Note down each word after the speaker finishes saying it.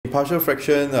partial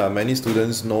fraction, many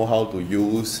students know how to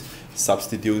use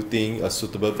substituting a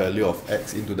suitable value of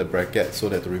x into the bracket so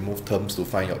that to remove terms to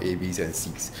find your a, b's and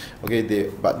c's. Okay,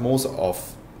 but most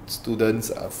of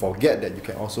students forget that you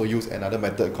can also use another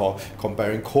method called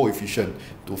comparing coefficient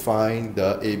to find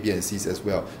the a, b and c's as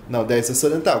well. Now there is a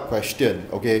certain type of question,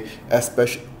 okay,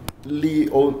 especially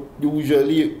or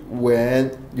usually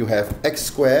when you have x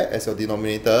squared as your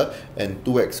denominator and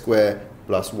 2x squared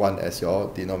plus 1 as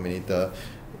your denominator.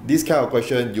 This kind of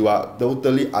question you are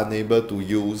totally unable to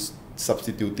use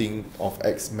substituting of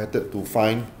x method to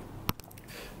find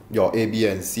your a, b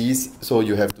and c's, so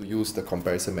you have to use the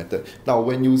comparison method. Now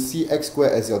when you see x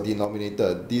squared as your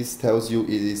denominator, this tells you it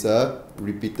is a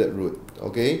repeated root,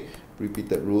 okay,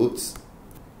 repeated roots,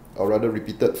 or rather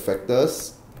repeated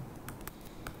factors,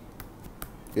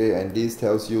 okay, and this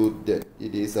tells you that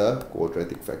it is a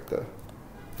quadratic factor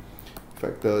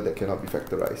that cannot be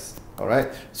factorized.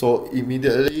 Alright, so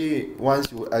immediately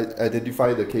once you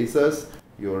identify the cases,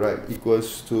 you write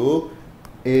equals to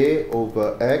a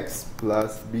over x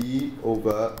plus b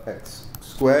over x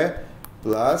squared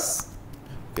plus,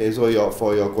 okay, so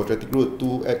for your quadratic root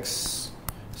 2x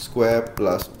squared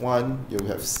plus 1, you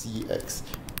have cx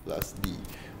plus d.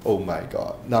 Oh my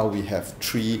god, now we have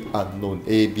 3 unknown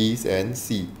a, b's and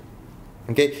c.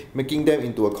 Okay, making them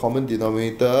into a common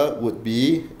denominator would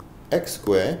be x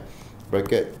squared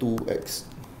bracket 2x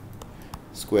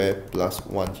squared plus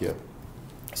 1 here.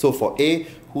 So for a,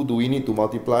 who do we need to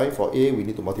multiply? For a, we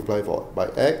need to multiply by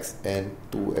x and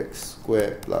 2x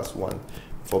squared plus 1.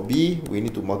 For b, we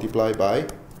need to multiply by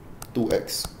 2x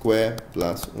squared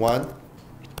plus 1.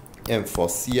 And for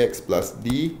cx plus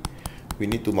d, we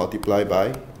need to multiply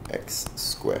by x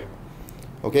squared.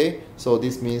 Okay, so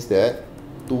this means that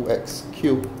 2x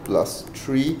cubed plus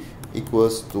 3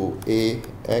 equals to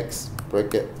ax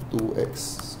bracket 2x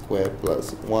squared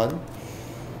plus 1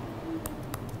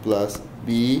 plus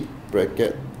b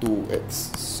bracket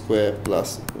 2x squared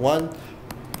plus 1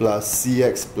 plus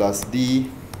cx plus d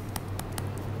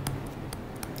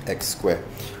x squared.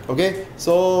 Okay,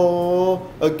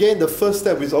 so again the first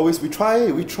step is always we try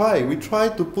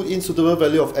to put in suitable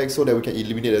value of x so that we can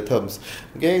eliminate the terms.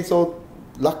 Okay, so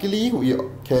luckily we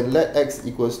can let x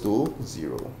equals to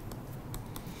 0.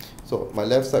 So my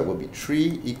left side will be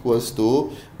 3 equals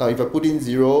to, now if I put in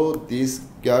 0, this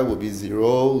guy will be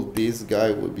 0, this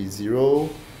guy will be 0,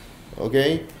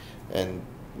 okay, and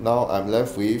now I'm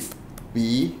left with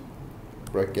b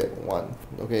bracket 1,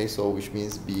 okay, so which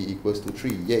means b equals to 3.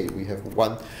 Yay, we have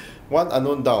one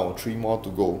unknown down, 3 more to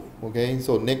go. Okay,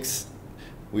 so next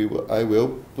I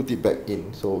will put it back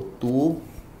in. So 2x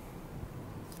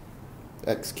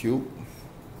cubed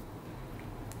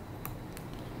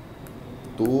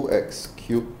 2x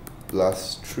cubed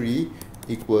plus 3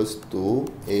 equals to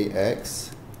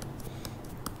ax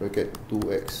bracket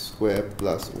 2x squared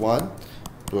plus 1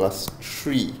 plus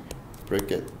 3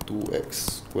 bracket 2x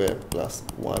squared plus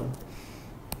 1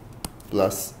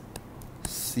 plus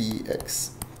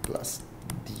cx plus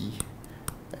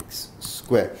dx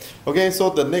squared. Okay, so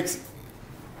the next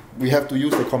we have to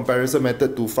use the comparison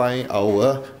method to find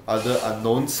our other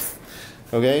unknowns.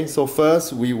 Okay, so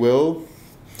first we will,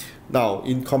 now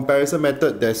in comparison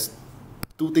method there's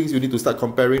 2 things you need to start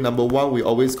comparing. Number 1, we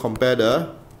always compare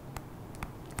the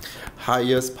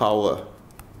highest power.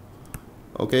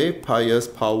 Okay,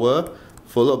 highest power,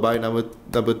 followed by number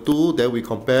 2, then we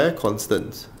compare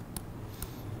constants.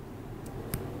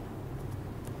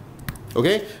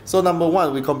 Okay, so number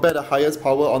 1, we compare the highest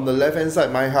power. On the left hand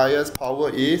side, my highest power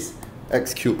is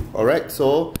x cubed. Alright,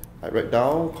 so I write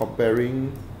down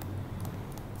comparing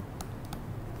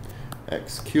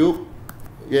x cubed.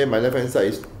 Yeah, my left hand side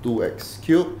is 2x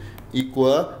cubed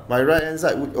equal my right hand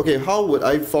side. Okay, how would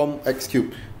I form x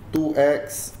cubed?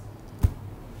 2x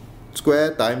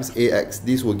squared times ax.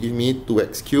 This will give me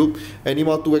 2x cubed. Any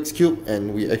more 2x cubed,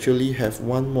 and we actually have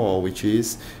one more, which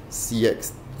is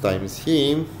cx times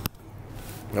him.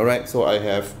 Alright, so I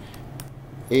have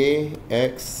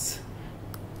ax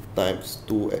times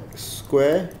 2x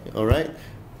squared, alright,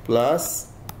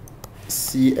 plus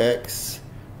cx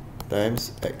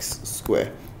times x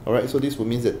squared. Alright, so this will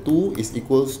mean that 2 is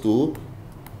equals to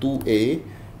 2a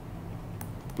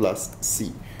plus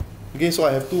c. Okay, so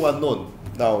I have 2 unknown.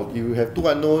 Now, if you have 2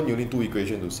 unknown, you need 2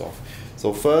 equations to solve.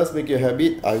 So first, make it a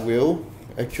habit, I will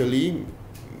actually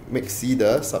make c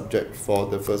the subject for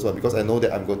the first one, because I know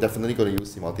that I'm definitely going to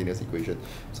use simultaneous equation.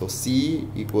 So c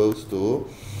equals to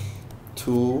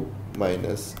 2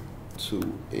 minus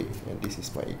 2a, and this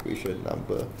is my equation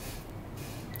number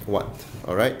 1.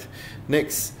 Alright,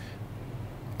 next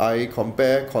I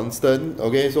compare constant.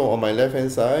 Okay, so on my left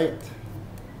hand side,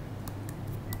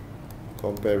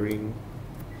 comparing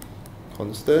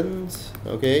constants.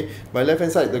 Okay, my left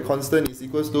hand side, the constant is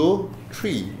equals to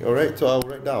 3. Alright, so I'll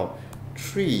write down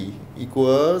 3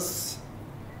 equals,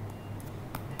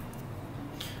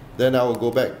 then I will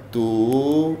go back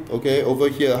to, okay, over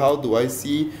here, how do I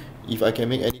see if I can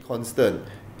make any constant?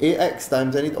 Ax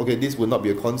times any, okay, this will not be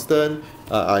a constant.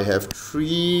 I have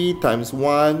 3 times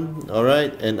 1,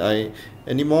 alright, and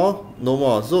any more? No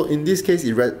more. So in this case,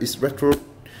 it's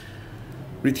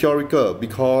rhetorical,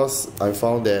 because I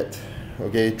found that,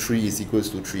 okay, 3 is equals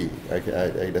to 3.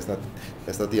 There's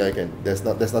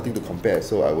nothing to compare,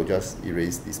 so I will just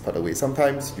erase this part away.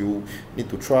 Sometimes you need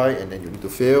to try, and then you need to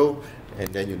fail,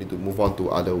 and then you need to move on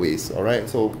to other ways. Alright,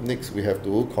 so next we have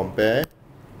to compare.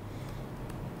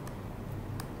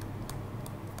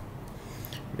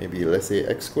 Maybe let's say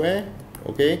x squared.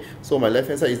 Okay, so my left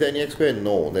hand side, is there any x squared?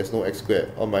 No, there's no x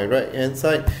squared. On my right hand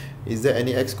side, is there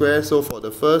any x squared? So for the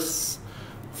first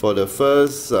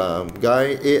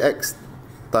guy, ax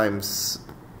times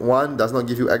 1 does not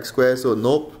give you x squared, so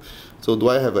nope. So do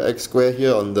I have an x squared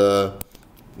here on the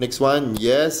next one?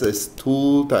 Yes, it's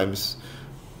 2x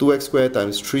squared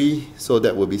times 3, so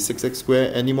that would be 6x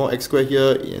squared. Any more x squared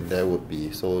here? And there would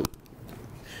be. So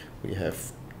we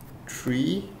have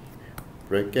 3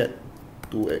 bracket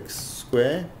 2x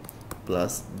squared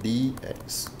plus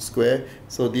dx squared.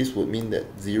 So this would mean that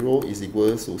 0 is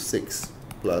equal to 6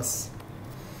 plus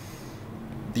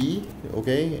d,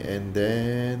 okay, and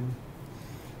then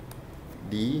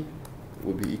d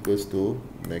would be equals to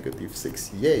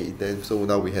 -6. Yay! Then so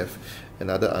now we have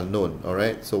another unknown.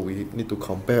 Alright, so we need to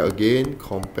compare again,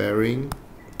 comparing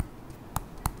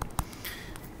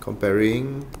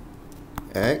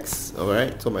x.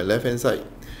 Alright, so my left hand side,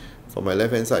 for my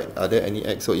left hand side, are there any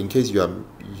x? So in case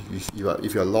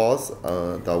if you're lost,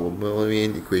 the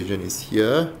main equation is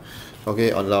here.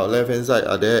 Okay, on our left hand side,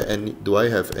 do I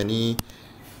have any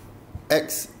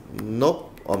x? Nope.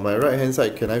 On my right hand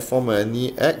side, can I form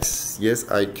any x? Yes,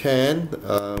 I can,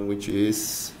 which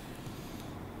is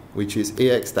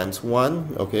ax times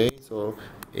 1. Okay, so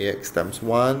ax times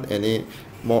 1. Any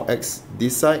more x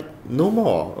this side? No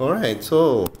more. Alright,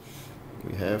 so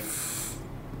we have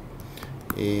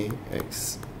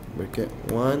ax bracket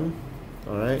 1.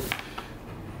 Alright,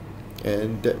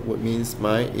 and that would means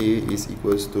my a is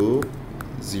equals to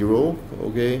 0.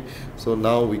 Okay, so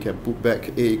now we can put back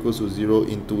a equals to 0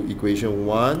 into equation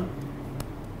 1.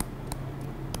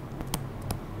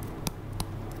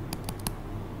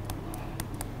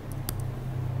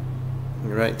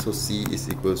 Right, so c is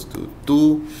equals to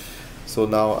 2. So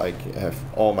now I have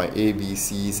all my a, b,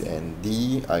 c's and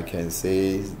d. I can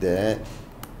say that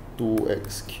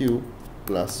 2x cubed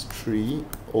plus 3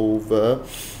 over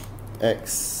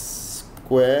x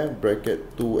squared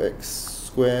bracket 2x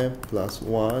square plus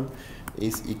 1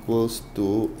 is equals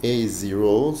to a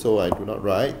 0, so I do not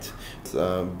write.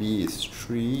 B is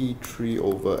 3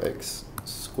 over x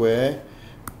square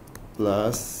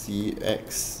plus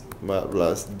cx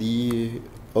plus d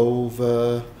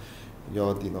over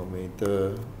your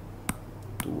denominator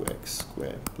 2x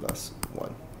square plus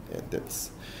 1, and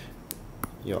that's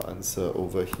your answer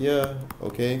over here.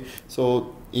 Okay,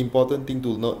 so important thing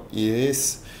to note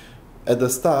is, at the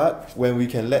start, when we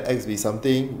can let x be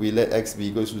something, we let x be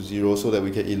equals to 0 so that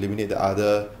we can eliminate the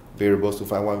other variables to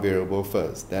find one variable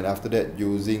first. Then after that,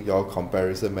 using your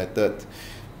comparison method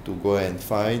to go and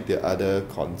find the other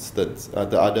constants,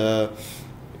 the other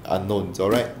unknowns.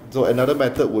 Alright, so another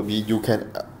method would be you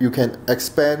can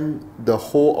expand the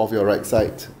whole of your right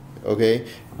side, okay,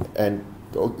 and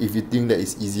if you think that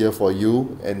it's easier for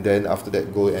you, and then after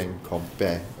that go and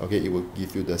compare, okay, it will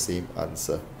give you the same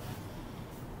answer.